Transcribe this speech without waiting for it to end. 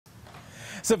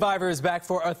Survivor is back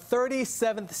for a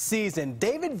 37th season.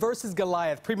 David versus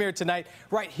Goliath premiered tonight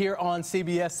right here on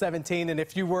CBS 17. And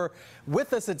if you were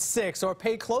with us at 6 or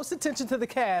paid close attention to the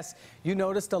cast, you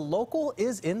noticed a local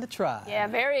is in the tribe. Yeah,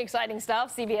 very exciting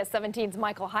stuff. CBS 17's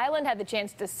Michael Hyland had the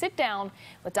chance to sit down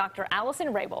with Dr.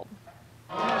 Alison Raybould.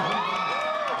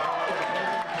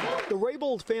 The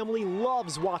Raybould family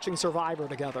loves watching Survivor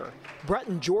together. Brett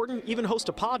and Jordan even host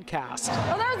a podcast.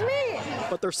 Oh, that was me!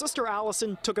 But their sister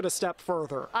Alison took it a step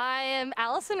further. I am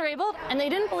Alison Raybould. And they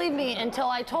didn't believe me until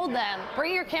I told them,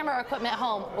 bring your camera equipment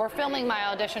home. We're filming my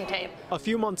audition tape. A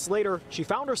few months later, she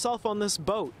found herself on this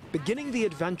boat, beginning the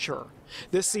adventure.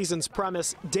 This season's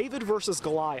premise, David versus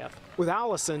Goliath, with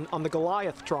Alison on the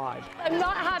Goliath tribe. I'm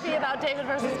not happy about David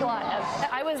versus Goliath.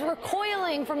 I was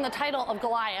recoiling from the title of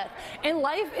Goliath. In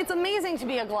life, it's amazing to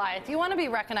be a Goliath. You want to be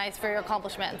recognized for your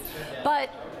accomplishments. But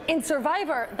in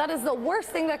Survivor, that is the worst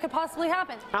thing that could possibly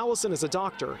happen. Alison is a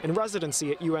doctor in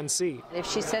residency at UNC. If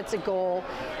she sets a goal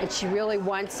and she really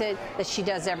wants it, that she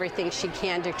does everything she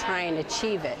can to try and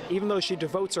achieve it. Even though she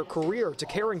devotes her career to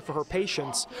caring for her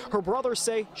patients, her brothers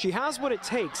say she has what it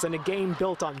takes in a game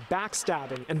built on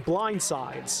backstabbing and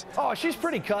blindsides. Oh, she's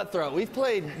pretty cutthroat. We've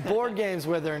played board games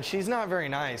with her, and she's not very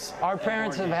nice. Our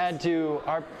parents have had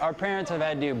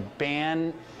to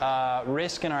ban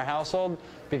Risk in our household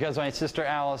because my sister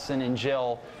Allison and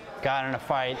Jill got in a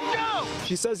fight. No!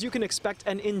 She says you can expect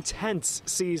an intense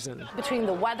season. Between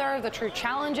the weather, the true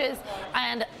challenges,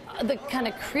 and the kind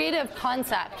of creative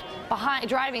concept behind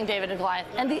driving David and Goliath,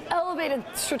 and the elevated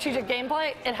strategic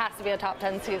gameplay, it has to be a top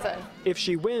 10 season. If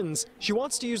she wins, she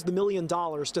wants to use the $1 million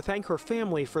to thank her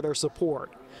family for their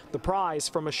support. The prize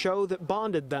from a show that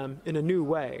bonded them in a new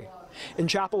way. In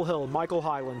Chapel Hill, Michael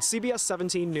Hyland, CBS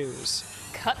 17 News.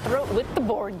 Cutthroat with the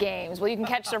board games. Well, you can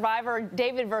catch Survivor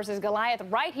David versus Goliath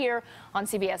right here on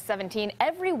CBS 17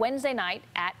 every Wednesday night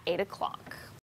at 8 o'clock.